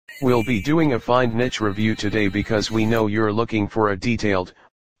We'll be doing a FindNiche review today because we know you're looking for a detailed,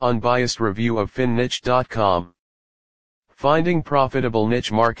 unbiased review of FindNiche.com. Finding profitable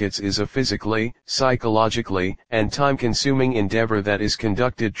niche markets is a physically, psychologically, and time-consuming endeavor that is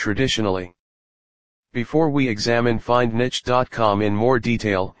conducted traditionally. Before we examine FindNiche.com in more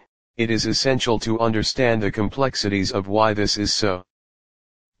detail, it is essential to understand the complexities of why this is so.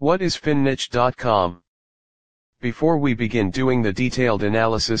 What is FindNiche.com? Before we begin doing the detailed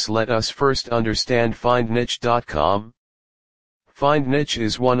analysis, let us first understand FindNiche.com. FindNiche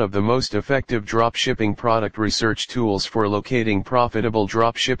is one of the most effective dropshipping product research tools for locating profitable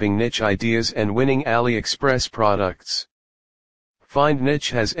dropshipping niche ideas and winning AliExpress products.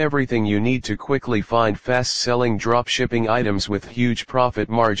 FindNiche has everything you need to quickly find fast-selling dropshipping items with huge profit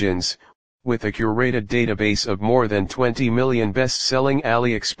margins, with a curated database of more than 20 million best-selling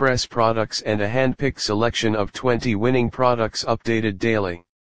AliExpress products and a hand-picked selection of 20 winning products updated daily.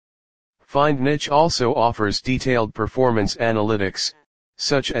 FindNiche also offers detailed performance analytics,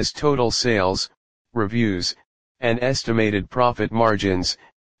 such as total sales, reviews, and estimated profit margins,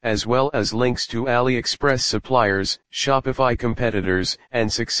 as well as links to AliExpress suppliers, Shopify competitors,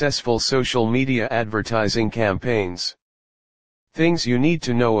 and successful social media advertising campaigns. Things you need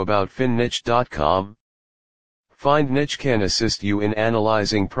to know about FindNiche.com. FindNiche can assist you in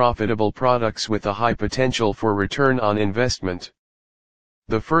analyzing profitable products with a high potential for return on investment.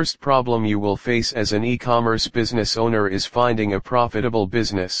 The first problem you will face as an e-commerce business owner is finding a profitable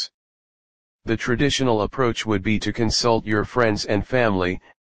business. The traditional approach would be to consult your friends and family,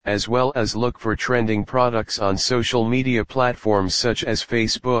 as well as look for trending products on social media platforms such as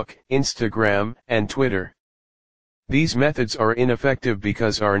Facebook, Instagram, and Twitter. These methods are ineffective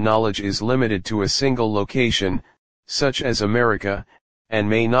because our knowledge is limited to a single location, such as America, and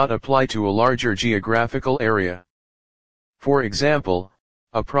may not apply to a larger geographical area. For example,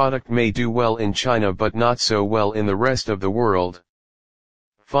 a product may do well in China but not so well in the rest of the world.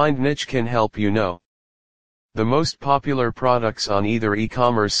 FindNiche can help you know the most popular products on either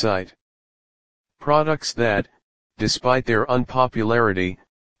e-commerce site. Products that, despite their unpopularity,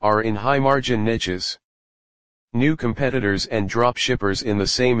 are in high-margin niches. New competitors and dropshippers in the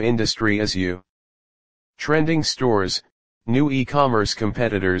same industry as you. Trending stores, new e-commerce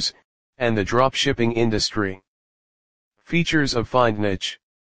competitors, and the dropshipping industry. Features of FindNiche.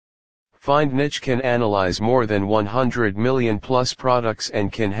 FindNiche can analyze more than 100 million plus products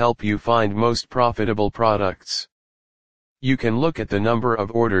and can help you find most profitable products. You can look at the number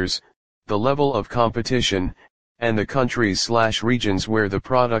of orders, the level of competition, and the countries/regions where the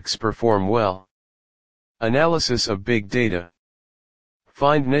products perform well. Analysis of big data.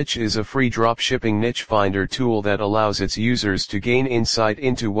 FindNiche is a free dropshipping niche finder tool that allows its users to gain insight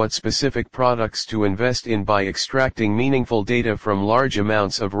into what specific products to invest in by extracting meaningful data from large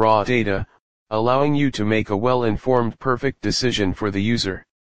amounts of raw data, allowing you to make a well-informed perfect decision for the user.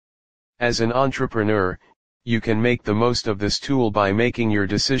 As an entrepreneur, you can make the most of this tool by making your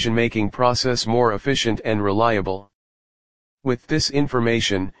decision-making process more efficient and reliable. With this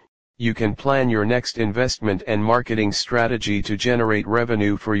information, you can plan your next investment and marketing strategy to generate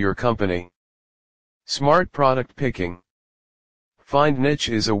revenue for your company. Smart product picking.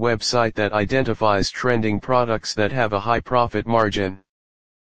 FindNiche is a website that identifies trending products that have a high profit margin.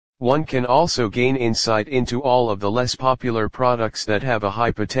 One can also gain insight into all of the less popular products that have a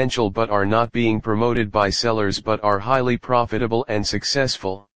high potential but are not being promoted by sellers but are highly profitable and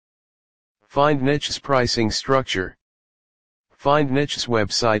successful. FindNiche's pricing structure. FindNiche's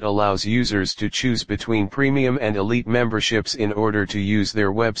website allows users to choose between premium and elite memberships in order to use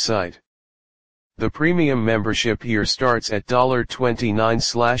their website. The premium membership here starts at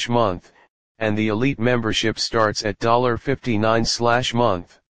 $29/month, and the elite membership starts at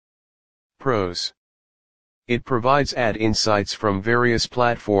 $59/month. Pros. It provides ad insights from various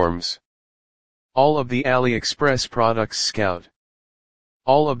platforms. All of the AliExpress products scout.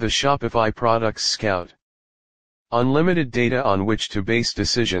 All of the Shopify products scout. Unlimited data on which to base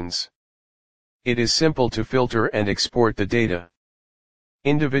decisions. It is simple to filter and export the data.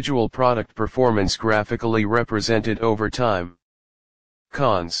 Individual product performance graphically represented over time.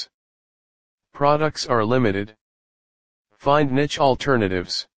 Cons. Products are limited. FindNiche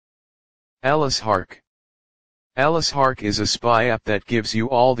alternatives. Alice Hark. Alice Hark is a spy app that gives you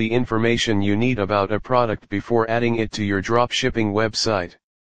all the information you need about a product before adding it to your dropshipping website.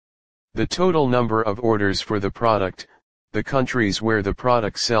 The total number of orders for the product, the countries where the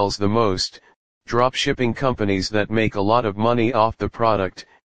product sells the most, dropshipping companies that make a lot of money off the product,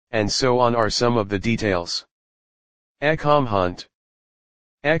 and so on are some of the details. Ecom Hunt.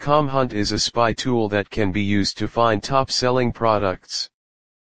 Ecom Hunt is a spy tool that can be used to find top-selling products.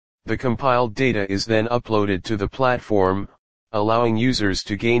 The compiled data is then uploaded to the platform, allowing users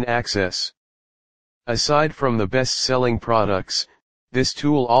to gain access. Aside from the best-selling products, this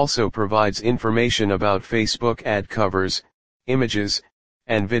tool also provides information about Facebook ad covers, images,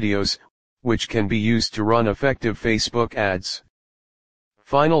 and videos, which can be used to run effective Facebook ads.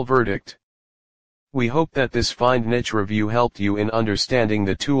 Final verdict. We hope that this FindNiche review helped you in understanding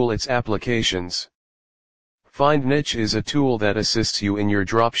the tool, its applications. FindNiche is a tool that assists you in your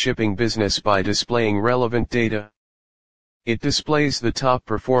dropshipping business by displaying relevant data. It displays the top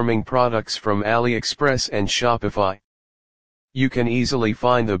performing products from AliExpress and Shopify. You can easily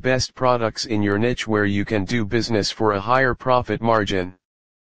find the best products in your niche where you can do business for a higher profit margin.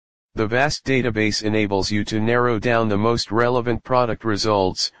 The vast database enables you to narrow down the most relevant product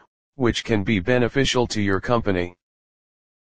results, which can be beneficial to your company.